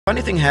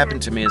Funny thing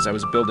happened to me as I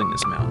was building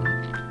this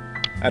mountain.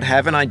 I'd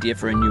have an idea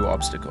for a new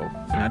obstacle,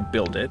 and I'd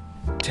build it,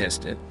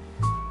 test it.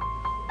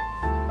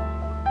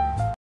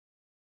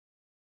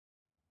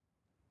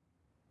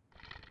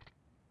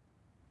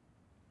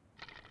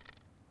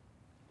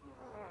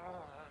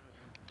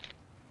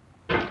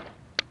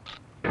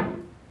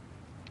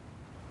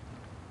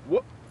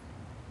 What?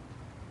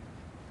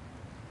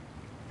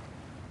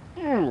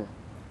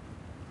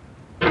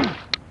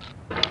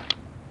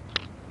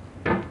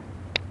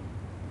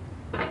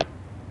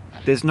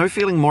 There's no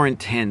feeling more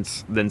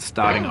intense than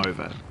starting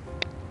over.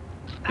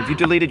 If you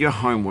deleted your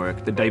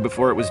homework the day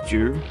before it was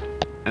due,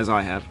 as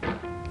I have,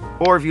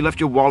 or if you left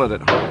your wallet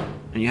at home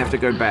and you have to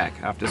go back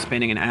after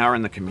spending an hour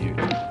in the commute.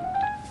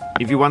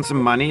 If you won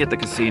some money at the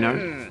casino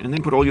and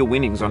then put all your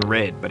winnings on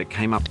red but it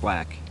came up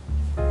black.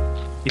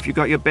 If you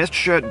got your best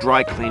shirt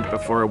dry cleaned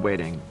before a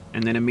wedding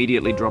and then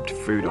immediately dropped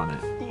food on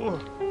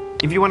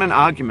it. If you won an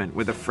argument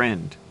with a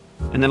friend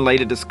and then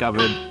later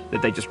discovered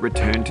that they just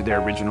returned to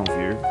their original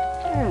view.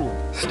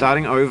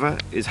 Starting over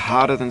is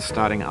harder than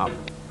starting up.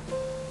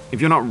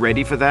 If you're not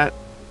ready for that,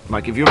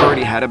 like if you've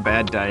already had a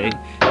bad day,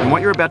 then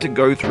what you're about to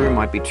go through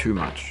might be too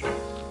much.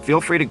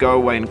 Feel free to go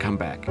away and come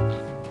back.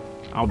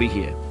 I'll be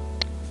here.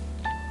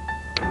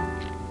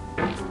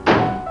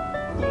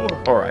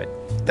 Alright,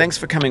 thanks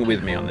for coming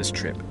with me on this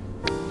trip.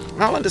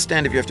 I'll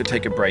understand if you have to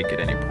take a break at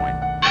any point.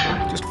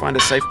 Just find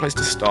a safe place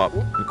to stop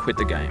and quit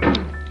the game.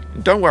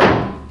 And don't worry,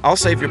 I'll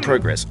save your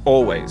progress,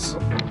 always,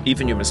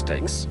 even your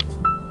mistakes.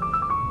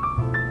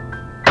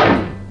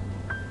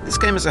 This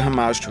game is a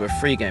homage to a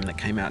free game that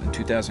came out in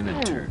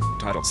 2002,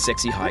 titled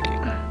Sexy Hiking.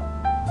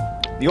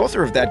 The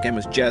author of that game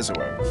was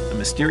Jazuo, a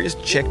mysterious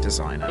Czech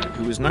designer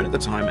who was known at the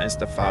time as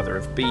the father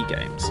of B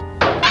games.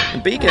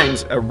 And B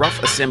games are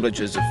rough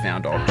assemblages of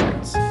found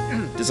objects.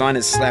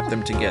 Designers slap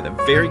them together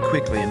very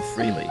quickly and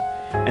freely,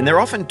 and they're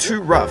often too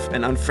rough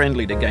and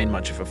unfriendly to gain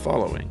much of a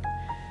following.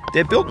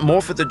 They're built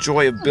more for the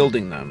joy of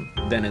building them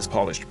than as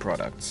polished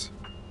products.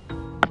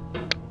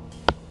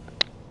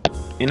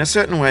 In a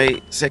certain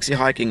way, Sexy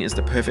Hiking is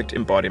the perfect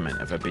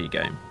embodiment of a B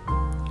game.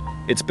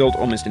 It's built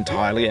almost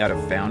entirely out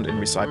of found and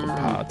recycled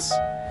parts,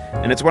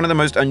 and it's one of the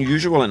most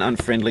unusual and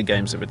unfriendly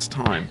games of its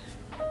time.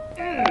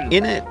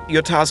 In it,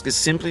 your task is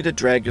simply to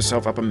drag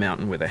yourself up a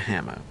mountain with a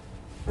hammer.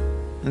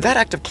 And that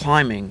act of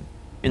climbing,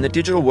 in the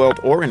digital world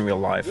or in real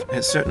life,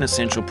 has certain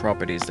essential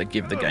properties that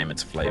give the game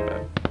its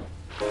flavor.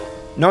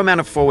 No amount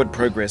of forward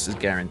progress is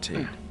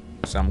guaranteed.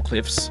 Some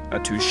cliffs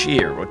are too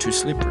sheer or too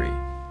slippery.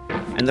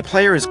 And the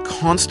player is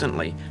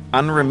constantly,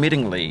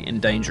 unremittingly in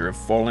danger of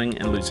falling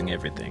and losing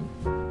everything.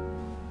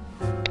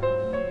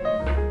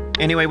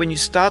 Anyway, when you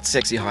start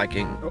Sexy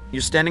Hiking,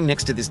 you're standing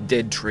next to this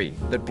dead tree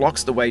that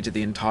blocks the way to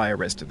the entire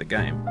rest of the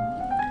game.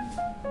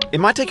 It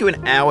might take you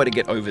an hour to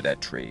get over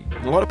that tree,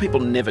 and a lot of people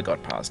never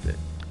got past it.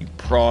 You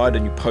prod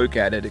and you poke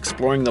at it,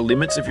 exploring the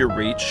limits of your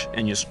reach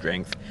and your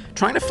strength,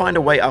 trying to find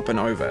a way up and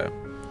over.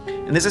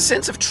 And there's a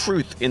sense of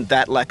truth in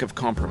that lack of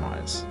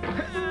compromise.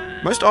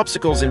 Most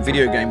obstacles in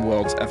video game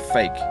worlds are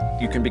fake.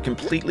 You can be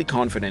completely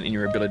confident in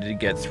your ability to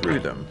get through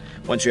them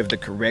once you have the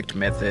correct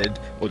method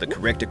or the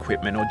correct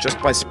equipment or just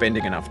by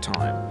spending enough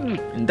time.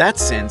 In that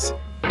sense,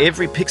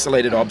 every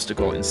pixelated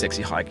obstacle in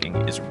Sexy Hiking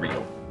is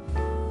real.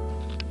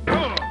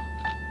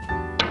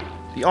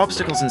 The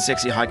obstacles in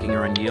Sexy Hiking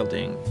are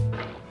unyielding,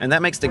 and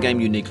that makes the game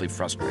uniquely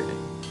frustrating.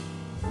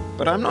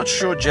 But I'm not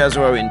sure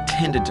Jazuo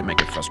intended to make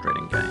a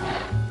frustrating game.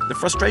 The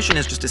frustration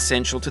is just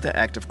essential to the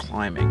act of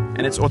climbing,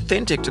 and it's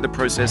authentic to the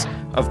process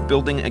of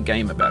building a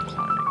game about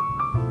climbing.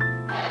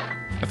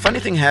 A funny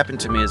thing happened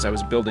to me as I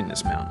was building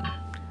this mountain.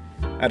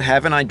 I'd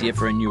have an idea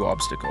for a new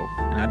obstacle,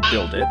 and I'd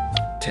build it,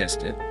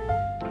 test it,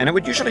 and it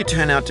would usually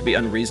turn out to be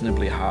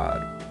unreasonably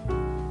hard.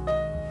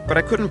 But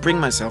I couldn't bring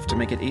myself to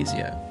make it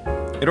easier.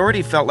 It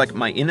already felt like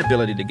my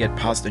inability to get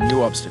past the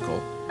new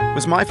obstacle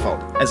was my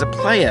fault as a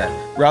player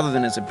rather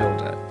than as a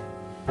builder.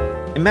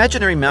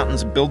 Imaginary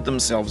mountains build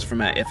themselves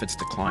from our efforts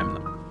to climb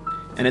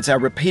them, and it's our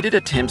repeated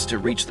attempts to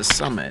reach the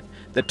summit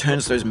that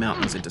turns those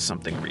mountains into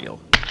something real.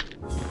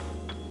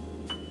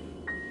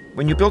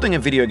 When you're building a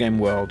video game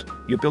world,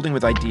 you're building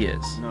with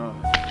ideas,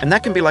 and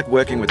that can be like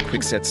working with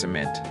quickset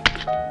cement.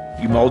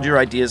 You mold your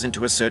ideas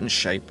into a certain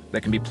shape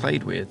that can be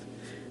played with,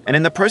 and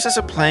in the process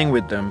of playing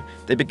with them,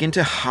 they begin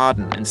to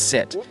harden and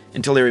set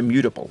until they're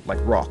immutable, like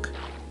rock.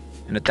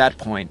 And at that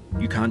point,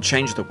 you can't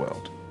change the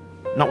world.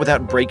 Not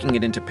without breaking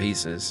it into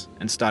pieces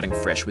and starting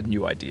fresh with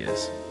new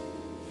ideas.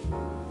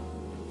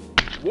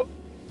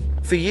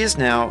 For years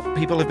now,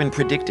 people have been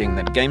predicting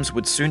that games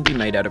would soon be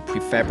made out of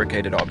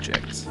prefabricated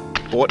objects,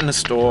 bought in a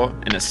store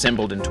and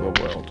assembled into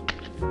a world.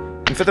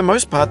 And for the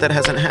most part, that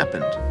hasn't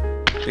happened,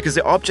 because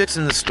the objects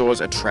in the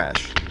stores are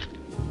trash.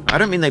 I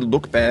don't mean they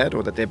look bad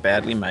or that they're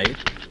badly made,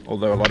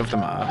 although a lot of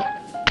them are.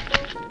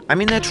 I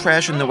mean they're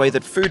trash in the way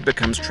that food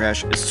becomes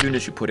trash as soon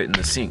as you put it in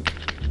the sink.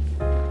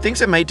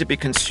 Things are made to be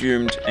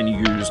consumed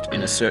and used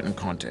in a certain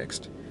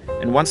context,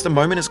 and once the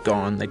moment is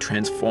gone, they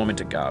transform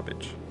into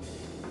garbage.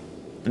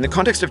 In the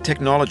context of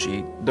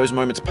technology, those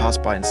moments pass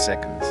by in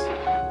seconds.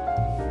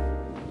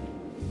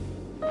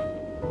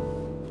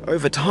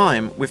 Over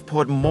time, we've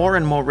poured more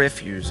and more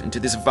refuse into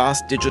this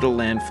vast digital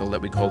landfill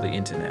that we call the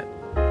internet.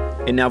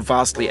 It now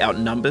vastly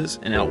outnumbers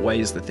and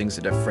outweighs the things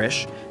that are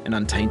fresh and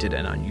untainted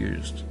and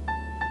unused.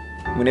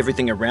 When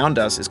everything around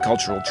us is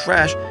cultural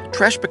trash,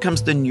 trash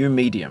becomes the new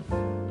medium,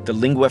 the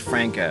lingua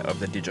franca of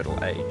the digital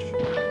age.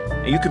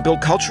 And you can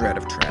build culture out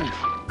of trash,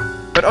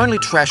 but only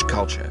trash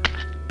culture.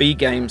 Be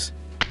games,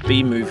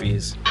 be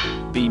movies,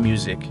 be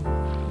music,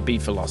 be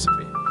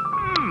philosophy.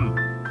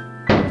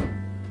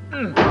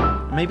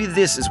 Maybe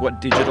this is what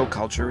digital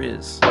culture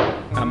is.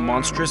 A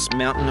monstrous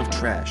mountain of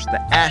trash,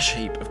 the ash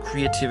heap of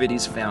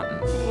creativity's fountain.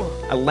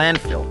 A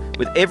landfill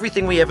with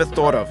everything we ever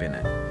thought of in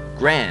it.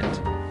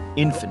 Grand,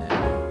 infinite,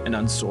 and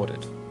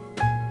unsorted.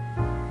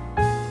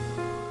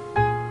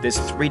 There's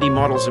 3D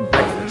models of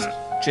breakfast,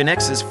 Gen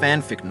X's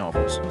fanfic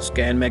novels,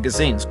 scan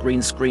magazines,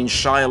 green screen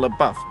Shia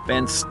LaBeouf,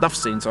 banned snuff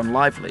scenes on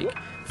Live Leak.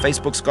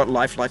 Facebook's got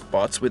lifelike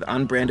bots with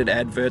unbranded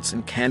adverts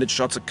and candid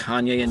shots of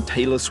Kanye and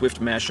Taylor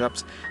Swift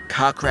mashups,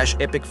 car crash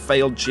epic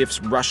failed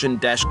GIFs, Russian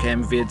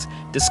dashcam vids,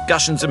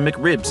 discussions of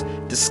McRibs,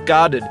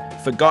 discarded,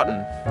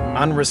 forgotten,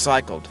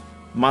 unrecycled,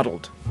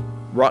 muddled,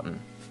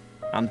 rotten,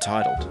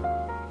 untitled.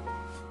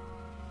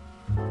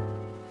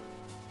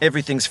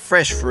 Everything's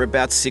fresh for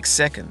about 6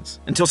 seconds,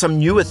 until some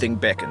newer thing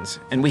beckons,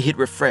 and we hit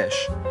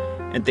refresh.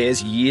 And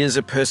there's years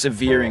of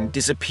persevering,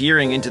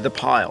 disappearing into the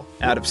pile,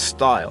 out of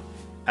style,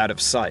 out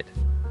of sight.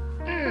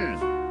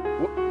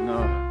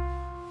 No.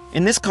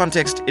 In this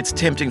context, it's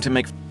tempting to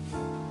make